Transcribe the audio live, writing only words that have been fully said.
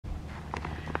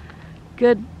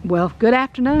Good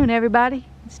afternoon, everybody.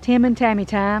 It's Tim and Tammy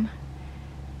time.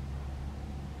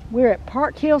 We're at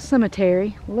Park Hill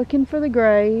Cemetery looking for the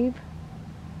grave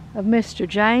of Mr.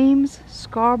 James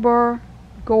Scarborough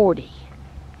Gordy.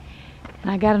 And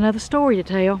I got another story to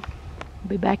tell. I'll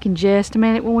be back in just a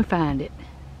minute when we find it.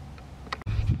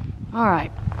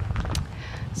 Alright,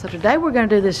 so today we're going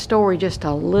to do this story just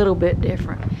a little bit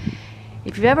different.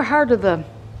 If you've ever heard of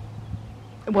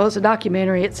it's a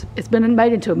documentary, it's been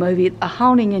made into a movie. A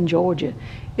Haunting in Georgia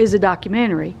is a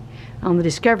documentary on the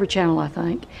Discovery Channel, I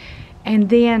think. And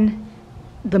then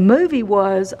the movie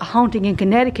was A Haunting in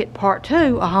Connecticut Part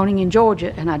II, A Haunting in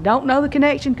Georgia. And I don't know the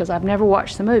connection because I've never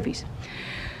watched the movies.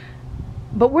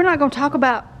 But we're not going to talk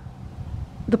about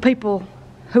the people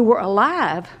who were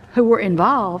alive, who were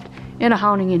involved in A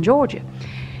Haunting in Georgia.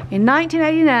 In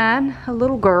 1989, a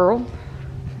little girl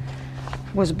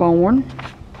was born,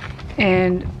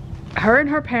 and her and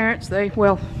her parents,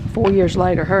 4 years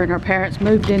later, her and her parents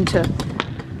moved into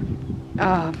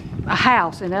a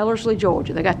house in Ellerslie,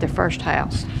 Georgia. They got their first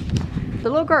house. The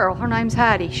little girl, her name's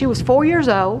Heidi, she was 4 years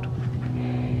old,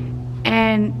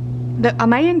 and a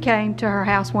man came to her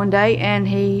house one day and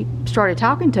he started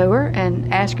talking to her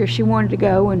and asked her if she wanted to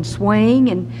go and swing,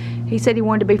 and he said he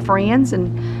wanted to be friends,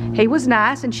 and he was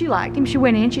nice and she liked him. She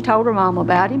went in, she told her mama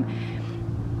about him,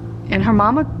 and her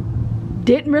mama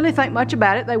didn't really think much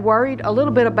about it. They worried a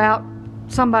little bit about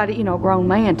somebody, a grown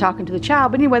man talking to the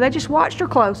child, but anyway, they just watched her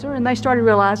closer and they started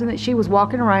realizing that she was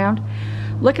walking around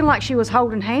looking like she was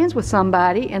holding hands with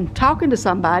somebody and talking to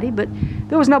somebody, but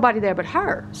there was nobody there but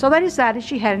her. So they decided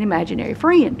she had an imaginary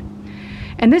friend.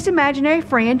 And this imaginary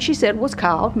friend, she said, was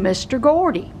called Mr.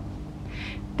 Gordy.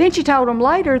 Then she told them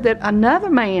later that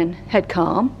another man had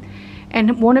come,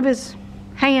 and one of his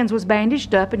hands was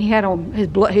bandaged up, and he had on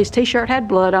his t-shirt had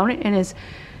blood on it, and his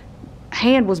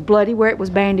hand was bloody where it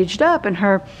was bandaged up. And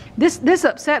this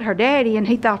upset her daddy, and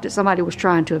he thought that somebody was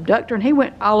trying to abduct her, and he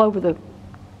went all over the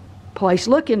place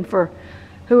looking for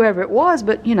whoever it was,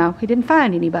 but he didn't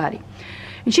find anybody.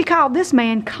 And she called this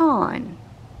man Con.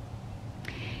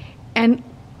 And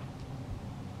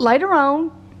later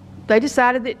on, they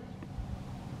decided that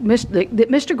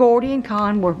Mr. Gordy and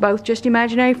Con were both just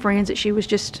imaginary friends, that she was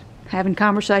just having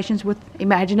conversations with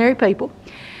imaginary people.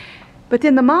 But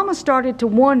then the mama started to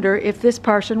wonder if this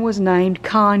person was named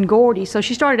Con Gordy, so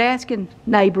she started asking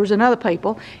neighbors and other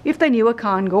people if they knew a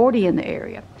Con Gordy in the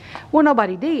area. Well,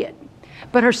 nobody did.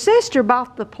 But her sister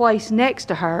bought the place next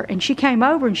to her, and she came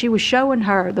over and she was showing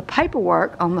her the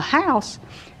paperwork on the house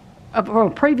of a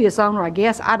previous owner, I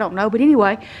guess, I don't know. But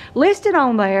anyway, listed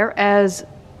on there as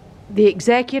the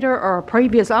executor or a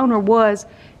previous owner was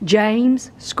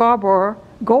James Scarborough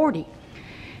Gordy.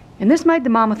 And this made the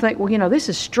mama think, well, this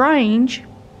is strange.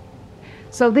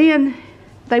 So then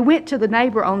they went to the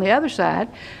neighbor on the other side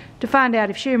to find out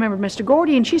if she remembered Mr.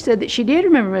 Gordy, and she said that she did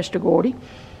remember Mr. Gordy.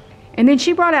 And then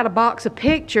she brought out a box of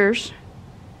pictures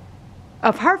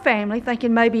of her family,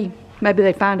 thinking maybe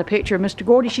they'd find a picture of Mr.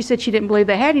 Gordy. She said she didn't believe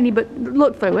they had any, but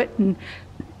looked through it. And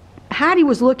Heidi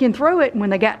was looking through it, and when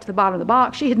they got to the bottom of the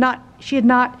box, she had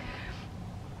not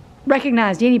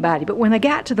recognized anybody. But when they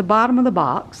got to the bottom of the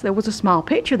box, there was a small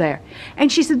picture there.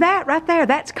 And she said, that right there,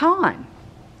 that's Con.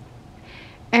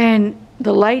 And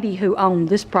the lady who owned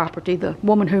this property, the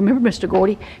woman who remembered Mr.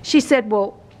 Gordy, she said,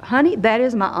 well, honey, that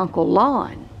is my Uncle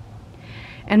Lon.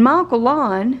 And my Uncle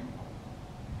Lon,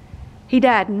 he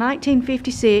died in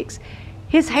 1956.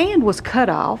 His hand was cut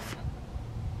off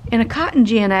in a cotton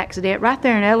gin accident right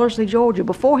there in Ellerslie, Georgia,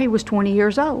 before he was 20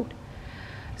 years old.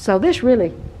 So this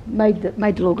really made the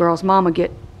little girl's mama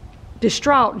get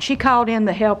distraught, and she called in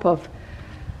the help of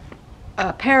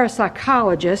a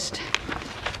parapsychologist.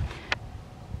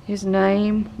 His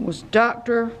name was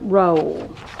Dr.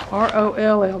 Roll,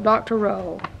 R-O-L-L, Dr.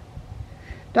 Roll,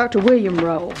 Dr. William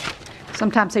Roll.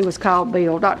 Sometimes he was called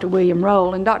Bill, Dr. William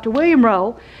Roll. And Dr. William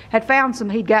Roll had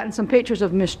he'd gotten some pictures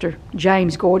of Mr.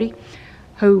 James Gordy,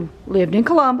 who lived in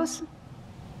Columbus,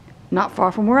 not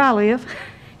far from where I live.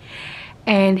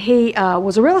 And he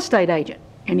was a real estate agent,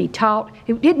 and he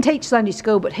didn't teach Sunday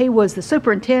school, but he was the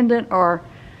superintendent or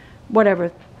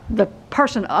whatever, the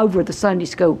person over the Sunday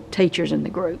school teachers in the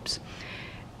groups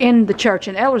in the church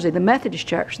in Ellerslie, the Methodist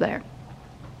church there.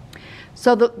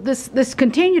 So this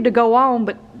continued to go on,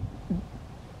 but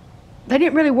they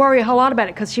didn't really worry a whole lot about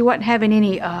it because she wasn't having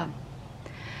any,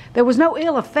 there was no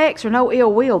ill effects or no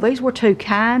ill will. These were two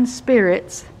kind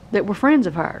spirits that were friends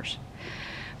of hers.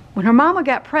 When her mama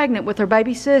got pregnant with her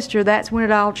baby sister, that's when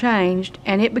it all changed,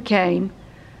 and it became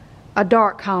a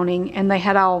dark haunting, and they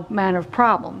had all manner of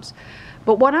problems.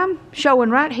 But what I'm showing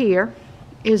right here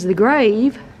is the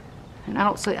grave And I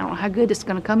don't know how good this is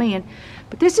going to come in.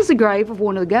 But this is the grave of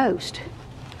one of the ghosts.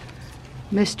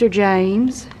 Mr.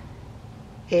 James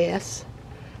S.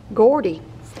 Gordy.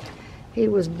 He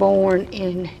was born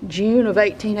in June of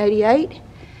 1888.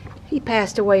 He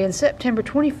passed away on September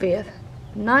 25th,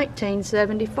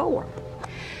 1974.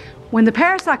 When the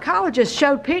parapsychologist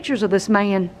showed pictures of this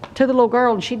man to the little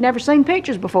girl, and she'd never seen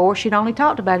pictures before, she'd only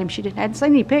talked about him, hadn't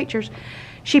seen any pictures,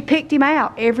 she picked him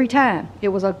out every time. It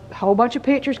was a whole bunch of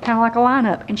pictures, kind of like a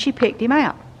lineup, and she picked him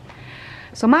out.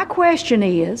 So my question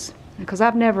is, because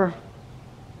I've never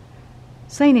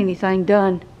seen anything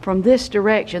done from this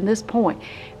direction, this point,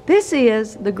 this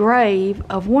is the grave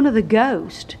of one of the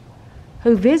ghosts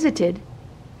who visited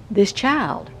this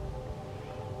child.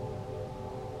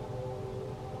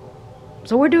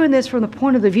 So we're doing this from the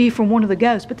point of the view from one of the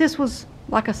ghosts, but this was,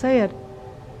 like I said,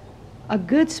 a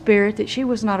good spirit that she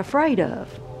was not afraid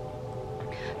of.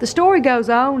 The story goes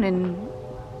on, and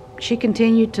she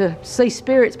continued to see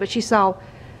spirits, but she saw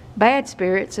bad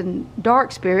spirits and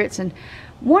dark spirits. And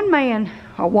one man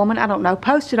or woman, I don't know,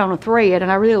 posted on a thread,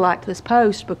 and I really liked this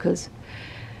post because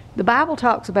the Bible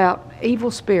talks about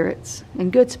evil spirits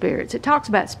and good spirits. It talks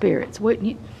about spirits.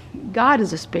 God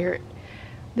is a spirit.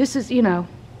 This is,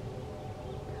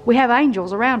 we have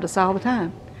angels around us all the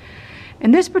time.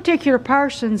 And this particular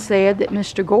person said that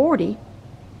Mr. Gordy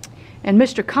and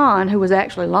Mr. Kahn, who was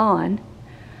actually Lon,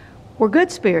 were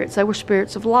good spirits. They were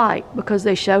spirits of light because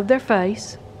they showed their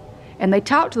face and they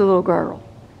talked to the little girl,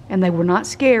 and they were not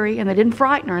scary, and they didn't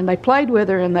frighten her, and they played with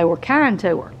her, and they were kind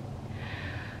to her.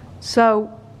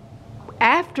 So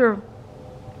after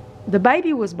the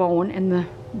baby was born and the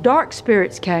dark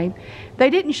spirits came, they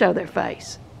didn't show their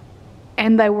face,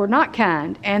 and they were not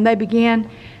kind, and they began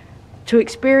to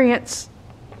experience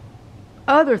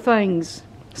other things,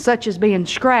 such as being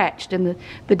scratched. And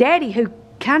the daddy, who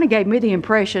kind of gave me the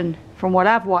impression from what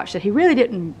I've watched that he really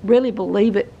didn't really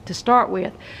believe it to start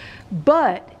with,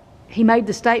 but he made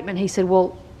the statement, he said,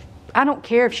 well, I don't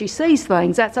care if she sees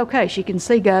things, that's okay. She can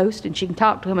see ghosts and she can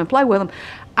talk to them and play with them.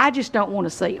 I just don't want to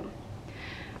see them.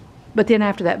 But then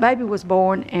after that baby was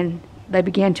born and they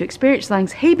began to experience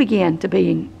things, he began to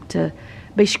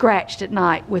be scratched at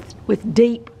night with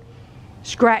deep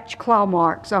scratch claw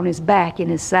marks on his back and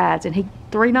his sides. And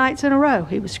 3 nights in a row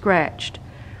he was scratched.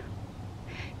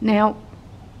 Now,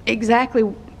 exactly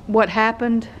what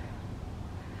happened,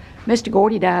 Mr.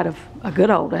 Gordy died of a good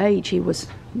old age. He was,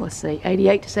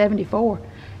 88 to 74.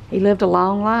 He lived a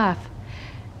long life.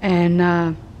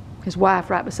 And his wife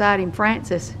right beside him,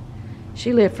 Frances,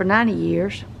 she lived for 90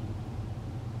 years.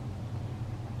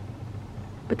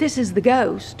 But this is the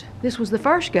ghost. This was the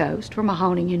first ghost from a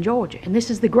haunting in Georgia. And this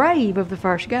is the grave of the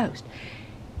first ghost.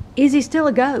 Is he still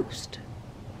a ghost?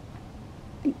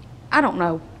 I don't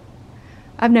know.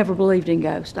 I've never believed in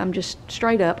ghosts. I'm just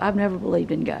straight up, I've never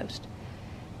believed in ghosts.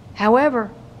 However,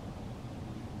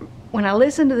 when I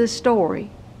listen to this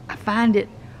story, I find it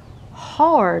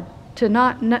hard to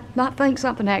not think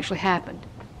something actually happened.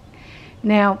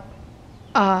 Now,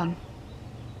 I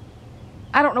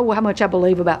don't know how much I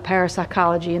believe about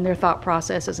parapsychology and their thought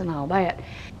processes and all that,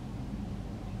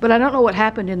 but I don't know what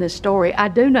happened in this story. I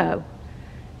do know,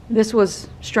 this was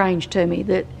strange to me,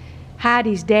 that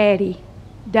Heidi's daddy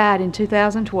died in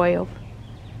 2012,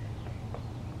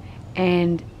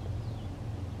 and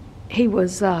he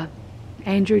was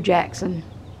Andrew Jackson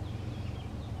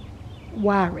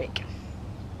Wyrick.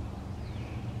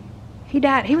 He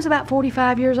died, he was about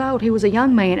 45 years old. He was a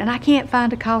young man, and I can't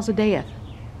find a cause of death.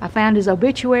 I found his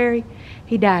obituary.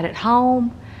 He died at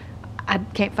home. I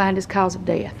can't find his cause of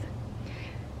death.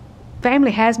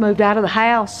 Family has moved out of the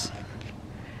house,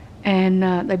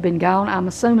 and they've been gone. I'm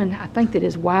assuming, I think that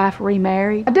his wife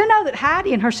remarried. I do know that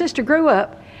Heidi and her sister grew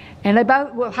up, and they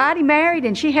both, well, Heidi married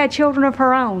and she had children of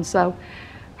her own, so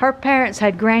her parents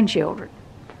had grandchildren.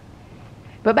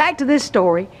 But back to this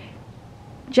story,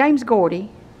 James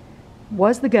Gordy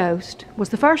was the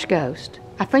first ghost.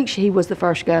 I think he was the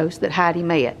first ghost that Heidi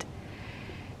met.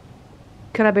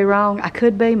 Could I be wrong? I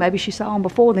could be. Maybe she saw him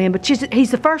before then, but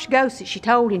he's the first ghost that she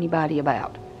told anybody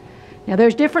about. Now,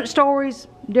 there's different stories,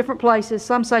 different places.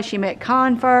 Some say she met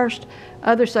Con first.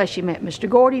 Others say she met Mr.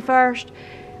 Gordy first.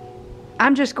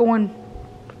 I'm just going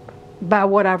by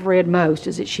what I've read most,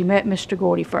 is that she met Mr.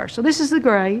 Gordy first. So this is the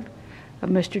grave of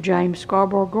Mr. James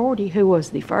Scarborough Gordy, who was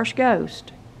the first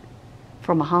ghost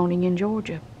from a haunting in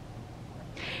Georgia.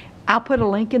 I'll put a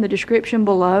link in the description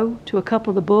below to a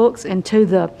couple of the books and to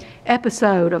the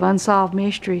episode of Unsolved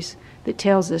Mysteries that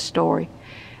tells this story.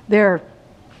 There are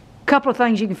a couple of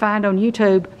things you can find on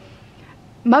YouTube.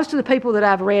 Most of the people that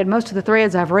I've read, most of the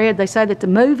threads I've read, they say that the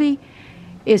movie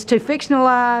is too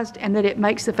fictionalized and that it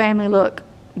makes the family look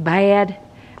bad.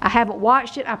 I haven't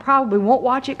watched it. I probably won't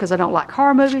watch it because I don't like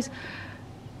horror movies.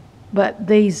 But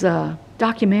these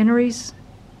documentaries,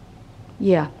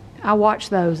 yeah, I watch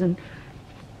those, and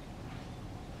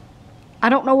I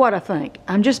don't know what I think.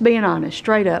 I'm just being honest,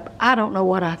 straight up. I don't know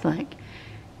what I think.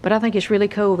 But I think it's really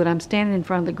cool that I'm standing in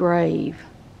front of the grave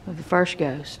of the first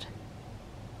ghost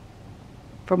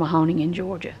from a haunting in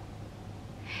Georgia.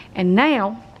 And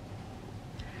now,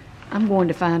 I'm going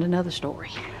to find another story.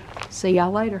 See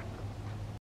y'all later.